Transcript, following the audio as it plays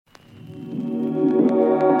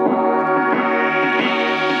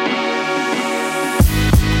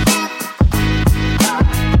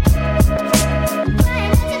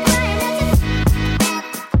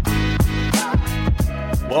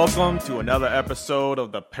Welcome to another episode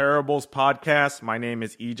of the Parables Podcast. My name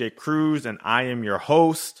is EJ Cruz and I am your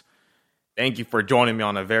host. Thank you for joining me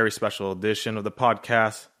on a very special edition of the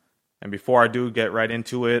podcast. And before I do get right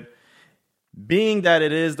into it, being that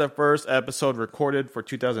it is the first episode recorded for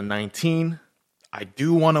 2019, I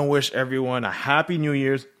do want to wish everyone a happy New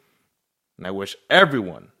Year's. And I wish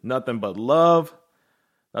everyone nothing but love,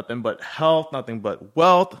 nothing but health, nothing but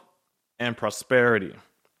wealth and prosperity.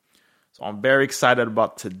 So I'm very excited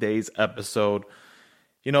about today's episode.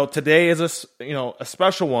 Today is a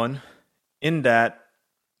special one in that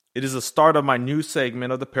it is the start of my new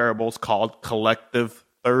segment of the Parables called Collective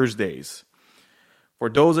Thursdays. For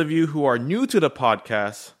those of you who are new to the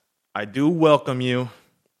podcast, I do welcome you.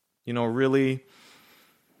 It's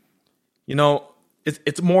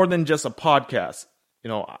more than just a podcast.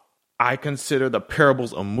 I consider the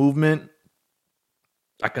Parables a movement.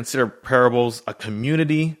 I consider Parables a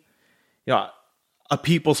community. A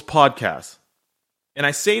people's podcast. And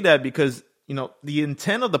I say that because, the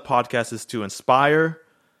intent of the podcast is to inspire,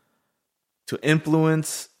 to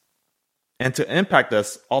influence, and to impact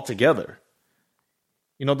us all together.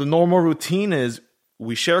 The normal routine is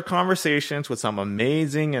we share conversations with some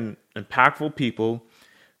amazing and impactful people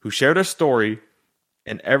who share their story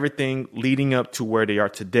and everything leading up to where they are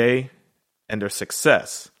today and their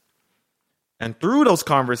success. And through those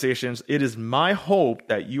conversations, it is my hope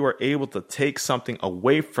that you are able to take something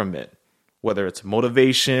away from it, whether it's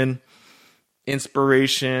motivation,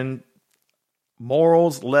 inspiration,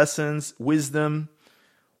 morals, lessons, wisdom,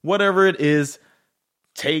 whatever it is,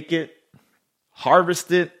 take it,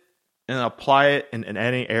 harvest it, and apply it in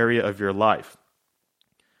any area of your life.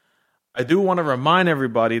 I do want to remind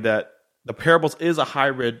everybody that the Parables is a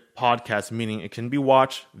hybrid podcast, meaning it can be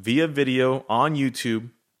watched via video on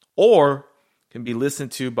YouTube or can be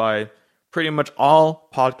listened to by pretty much all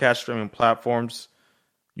podcast streaming platforms.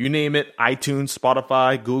 You name it, iTunes,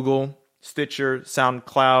 Spotify, Google, Stitcher,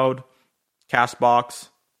 SoundCloud, Castbox,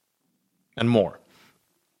 and more.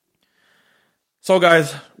 So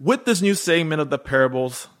guys, with this new segment of the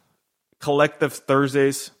Parables, Collective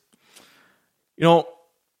Thursdays, I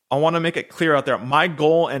want to make it clear out there, my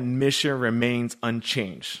goal and mission remains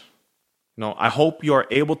unchanged. I hope you are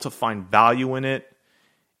able to find value in it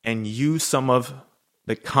and use some of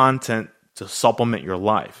the content to supplement your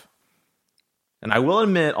life. And I will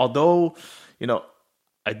admit, although,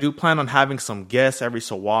 I do plan on having some guests every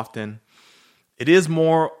so often, it is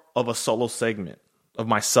more of a solo segment of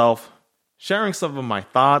myself sharing some of my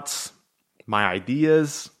thoughts, my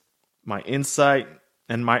ideas, my insight,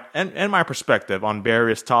 and my perspective on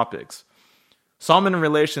various topics. Some in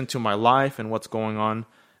relation to my life and what's going on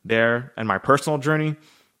there and my personal journey,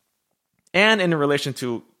 and in relation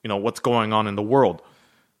to what's going on in the world.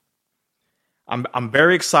 I'm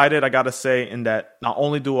very excited, I gotta say, in that not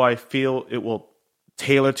only do I feel it will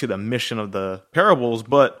tailor to the mission of the Parables,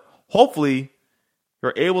 but hopefully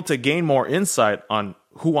you're able to gain more insight on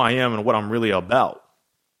who I am and what I'm really about.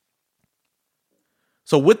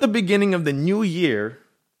 So with the beginning of the new year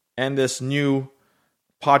and this new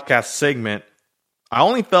podcast segment, I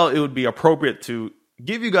only felt it would be appropriate to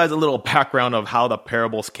give you guys a little background of how the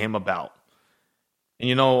Parables came about.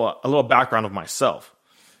 And, a little background of myself.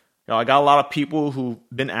 I got a lot of people who've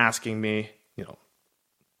been asking me,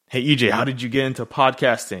 hey, EJ, how did you get into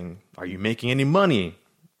podcasting? Are you making any money?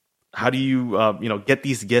 How do you, get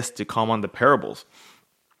these guests to come on the Parables?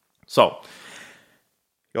 So,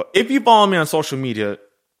 if you follow me on social media,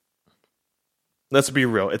 let's be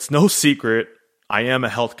real. It's no secret I am a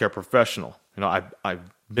healthcare professional. I've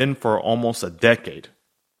been for almost a decade.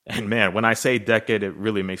 And man, when I say decade, it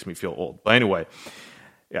really makes me feel old. But anyway,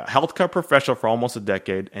 healthcare professional for almost a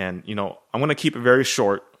decade. And, I'm going to keep it very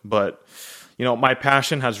short. But, my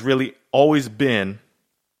passion has really always been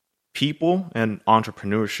people and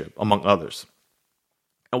entrepreneurship, among others.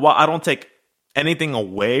 And while I don't take anything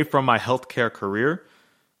away from my healthcare career,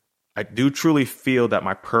 I do truly feel that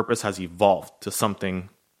my purpose has evolved to something,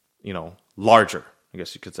 larger, I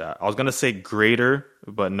guess you could say. I was going to say greater,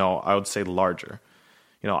 but no, I would say larger.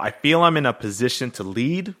 I feel I'm in a position to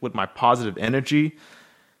lead with my positive energy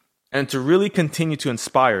and to really continue to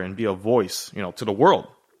inspire and be a voice, to the world.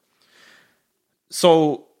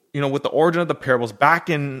 So, with the origin of the Parables back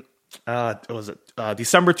in,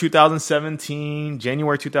 December 2017,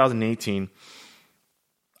 January 2018,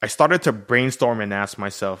 I started to brainstorm and ask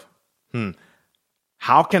myself,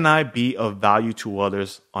 how can I be of value to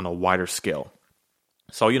others on a wider scale?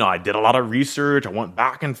 So, I did a lot of research. I went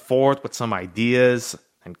back and forth with some ideas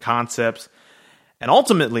and concepts. And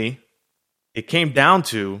ultimately, it came down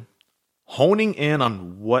to honing in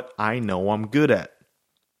on what I know I'm good at.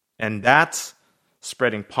 And that's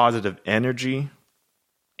spreading positive energy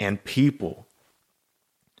and people.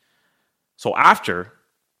 So after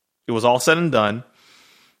it was all said and done,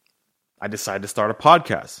 I decided to start a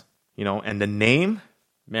podcast, and the name,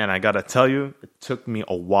 man, I got to tell you, it took me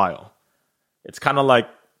a while. It's kind of like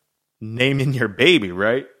naming your baby,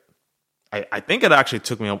 right? I think it actually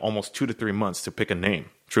took me almost 2 to 3 months to pick a name,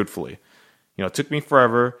 truthfully. It took me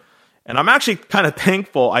forever. And I'm actually kind of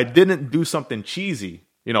thankful I didn't do something cheesy,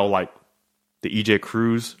 like the EJ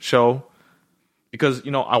Cruz show. Because,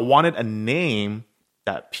 I wanted a name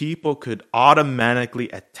that people could automatically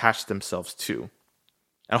attach themselves to.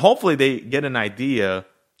 And hopefully they get an idea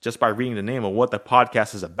just by reading the name of what the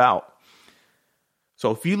podcast is about.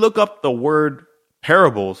 So if you look up the word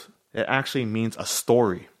parables, it actually means a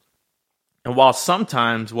story. And while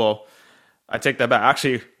sometimes, I take that back.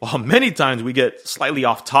 Actually, many times we get slightly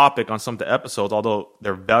off topic on some of the episodes, although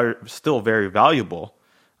they're still very valuable,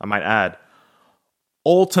 I might add.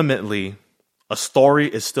 Ultimately, a story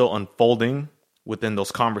is still unfolding within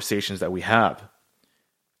those conversations that we have.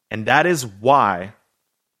 And that is why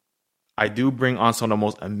I do bring on some of the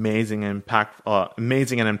most amazing and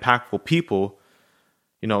impactful people,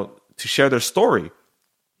 to share their story,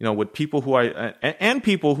 with people who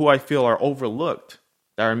I feel are overlooked,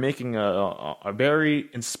 that are making a very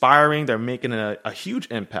inspiring, they're making a huge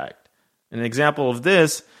impact. An example of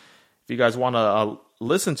this, if you guys want to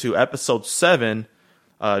listen to episode 7,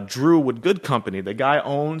 Drew with Good Company. The guy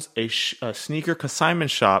owns a sneaker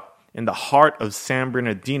consignment shop in the heart of San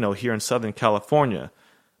Bernardino here in Southern California.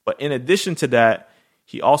 But in addition to that,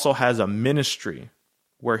 he also has a ministry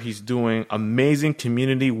where he's doing amazing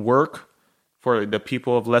community work for the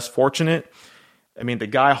people of less fortunate. I mean, the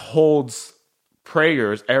guy holds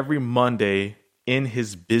prayers every Monday in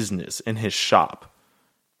his business, in his shop.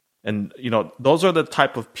 And, those are the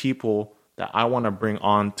type of people that I want to bring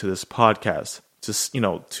on to this podcast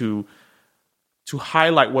to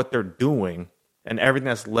highlight what they're doing and everything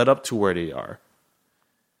that's led up to where they are.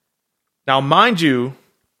 Now, mind you,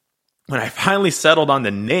 when I finally settled on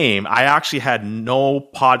the name, I actually had no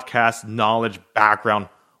podcast knowledge background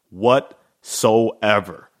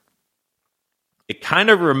whatsoever. It kind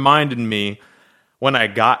of reminded me when I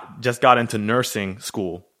just got into nursing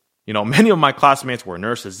school. Many of my classmates were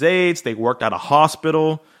nurses' aides. They worked at a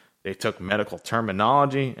hospital. They took medical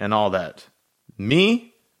terminology and all that.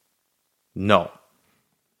 Me? No.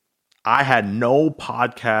 I had no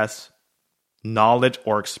podcast knowledge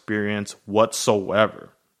or experience whatsoever.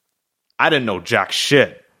 I didn't know jack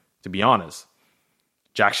shit, to be honest.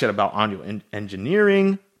 Jack shit about audio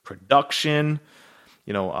engineering, production,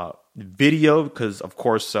 video, because of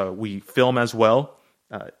course we film as well.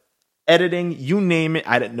 Editing, you name it,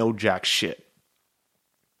 I didn't know jack shit.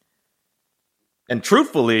 And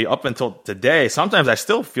truthfully, up until today, sometimes I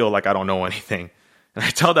still feel like I don't know anything. And I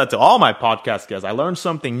tell that to all my podcast guests. I learn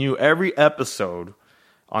something new every episode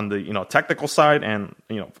on the technical side and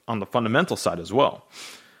on the fundamental side as well.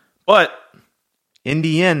 But in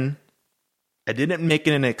the end, I didn't make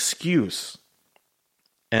it an excuse.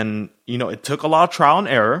 And it took a lot of trial and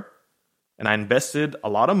error, and I invested a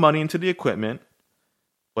lot of money into the equipment.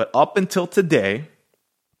 But up until today,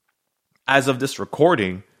 as of this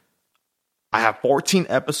recording, I have 14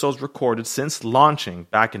 episodes recorded since launching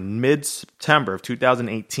back in mid-September of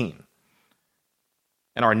 2018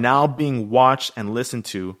 and are now being watched and listened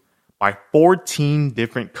to by 14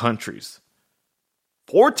 different countries.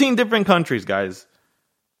 14 different countries, guys.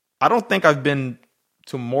 I don't think I've been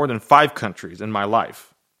to more than 5 countries in my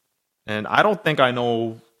life. And I don't think I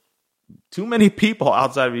know too many people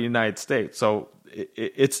outside of the United States. So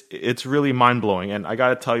it's really mind-blowing. And I got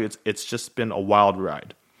to tell you, it's just been a wild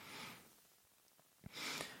ride.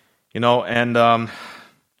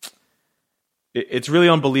 It's really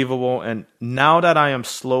unbelievable. And now that I am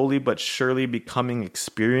slowly but surely becoming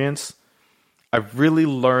experienced, I've really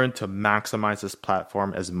learned to maximize this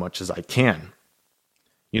platform as much as I can.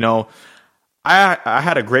 I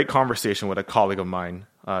had a great conversation with a colleague of mine.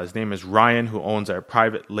 His name is Ryan, who owns a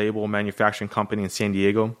private label manufacturing company in San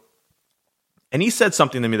Diego. And he said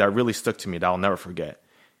something to me that really stuck to me that I'll never forget.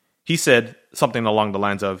 He said something along the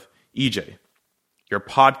lines of, EJ, your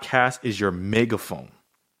podcast is your megaphone.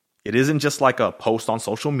 It isn't just like a post on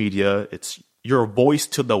social media. It's your voice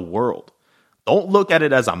to the world. Don't look at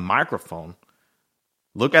it as a microphone.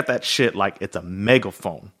 Look at that shit like it's a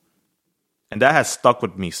megaphone. And that has stuck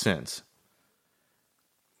with me since.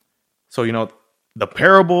 So, the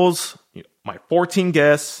parables, my 14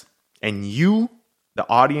 guests, and you, the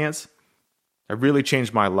audience, have really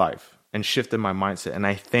changed my life and shifted my mindset. And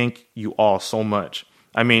I thank you all so much.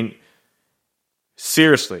 I mean,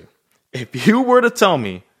 seriously, if you were to tell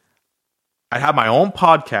me I'd have my own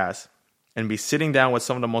podcast and be sitting down with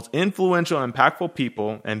some of the most influential and impactful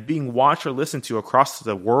people and being watched or listened to across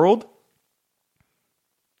the world,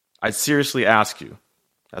 I'd seriously ask you,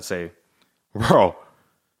 I'd say, bro,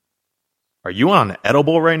 are you on an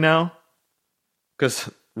edible right now? Because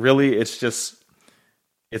really, it's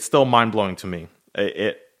still mind-blowing to me.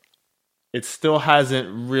 It still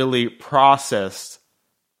hasn't really processed,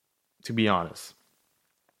 to be honest.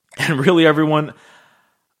 And really, everyone,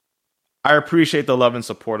 I appreciate the love and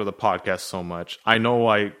support of the podcast so much. I know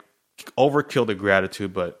I overkill the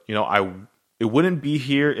gratitude, but it wouldn't be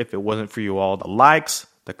here if it wasn't for you all. The likes,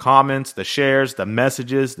 the comments, the shares, the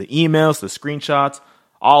messages, the emails, the screenshots,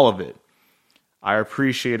 all of it. I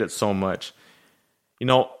appreciate it so much.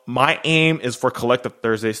 My aim is for Collective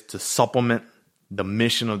Thursdays to supplement the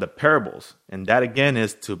mission of the parables. And that, again,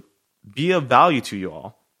 is to be of value to you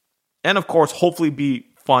all. And, of course, hopefully be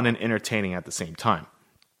fun and entertaining at the same time.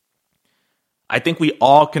 I think we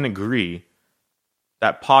all can agree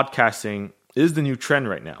that podcasting is the new trend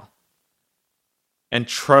right now. And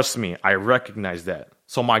trust me, I recognize that.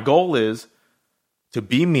 So my goal is to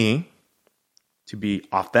be me, to be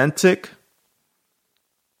authentic,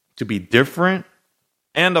 to be different,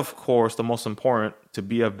 and of course, the most important, to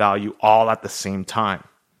be of value all at the same time.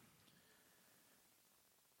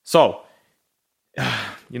 So,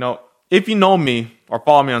 if you know me or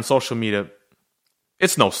follow me on social media,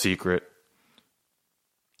 it's no secret.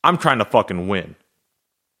 I'm trying to fucking win.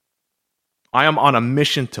 I am on a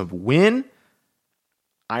mission to win.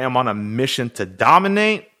 I am on a mission to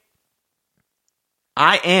dominate.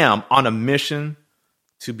 I am on a mission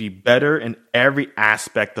to be better in every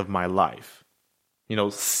aspect of my life.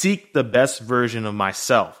 Seek the best version of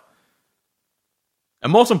myself. And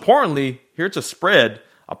most importantly, here to spread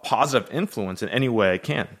a positive influence in any way I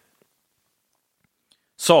can.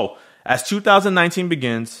 So, as 2019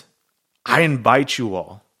 begins, I invite you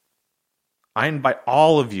all. I invite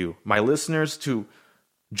all of you, my listeners, to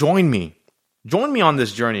join me. Join me on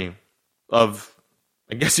this journey of,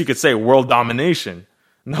 I guess you could say, world domination.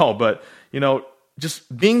 No, but,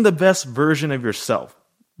 just being the best version of yourself.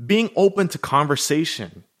 Being open to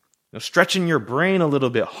conversation. Stretching your brain a little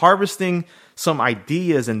bit. Harvesting some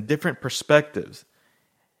ideas and different perspectives.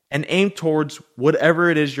 And aim towards whatever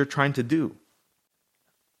it is you're trying to do.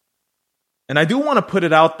 And I do want to put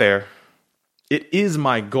it out there. It is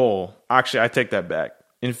my goal. Actually, I take that back.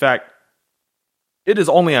 In fact, it is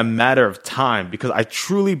only a matter of time because I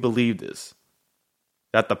truly believe this.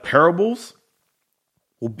 That the Parables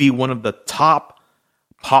will be one of the top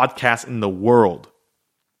podcasts in the world.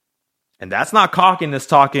 And that's not cockiness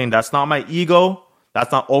talking. That's not my ego.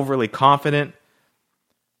 That's not overly confident.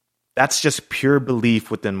 That's just pure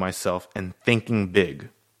belief within myself and thinking big.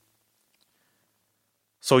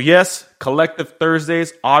 So yes, Collective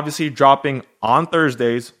Thursdays, obviously dropping on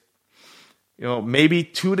Thursdays, maybe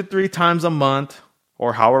 2 to 3 times a month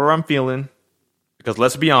or however I'm feeling. Because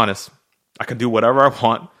let's be honest, I can do whatever I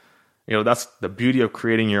want. That's the beauty of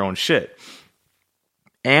creating your own shit.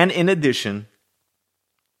 And in addition,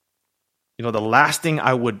 the last thing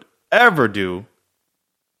I would ever do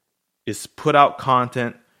is put out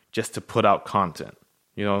content just to put out content.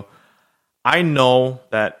 I know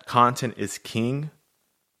that content is king,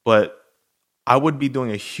 but I would be doing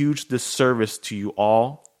a huge disservice to you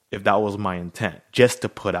all if that was my intent, just to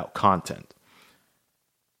put out content.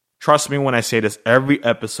 Trust me when I say this, every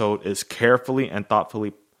episode is carefully and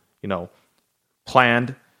thoughtfully,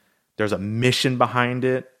 planned. There's a mission behind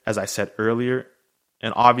it, as I said earlier.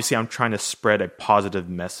 And obviously, I'm trying to spread a positive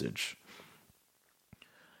message.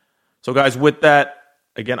 So guys, with that,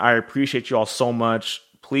 again, I appreciate you all so much.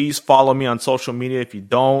 Please follow me on social media. If you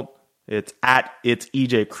don't, it's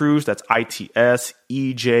EJ Cruz. That's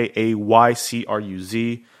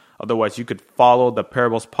ITSEJAYCRUZ. Otherwise, you could follow the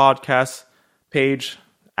Parables Podcast page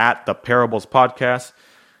at the Parables Podcast.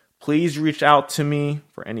 Please reach out to me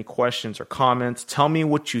for any questions or comments. Tell me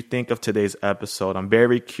what you think of today's episode. I'm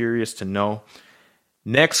very curious to know.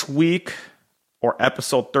 Next week, or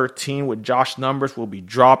episode 13 with Josh Numbers will be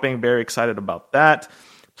dropping. Very excited about that.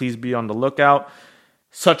 Please be on the lookout.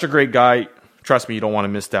 Such a great guy. Trust me, you don't want to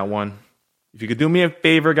miss that one. If you could do me a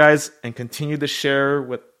favor, guys, and continue to share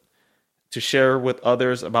with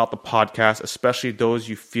others about the podcast, especially those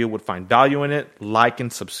you feel would find value in it, like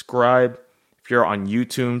and subscribe. If you're on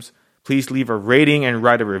YouTube, please leave a rating and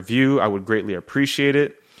write a review. I would greatly appreciate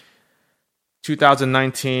it.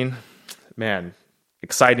 2019, man,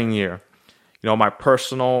 exciting year. My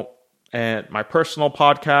personal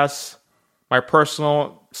podcast, my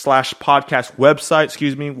personal / podcast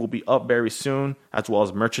website, will be up very soon, as well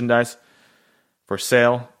as merchandise for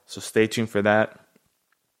sale. So stay tuned for that.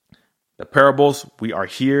 The parables, we are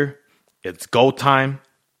here. It's go time.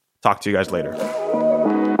 Talk to you guys later.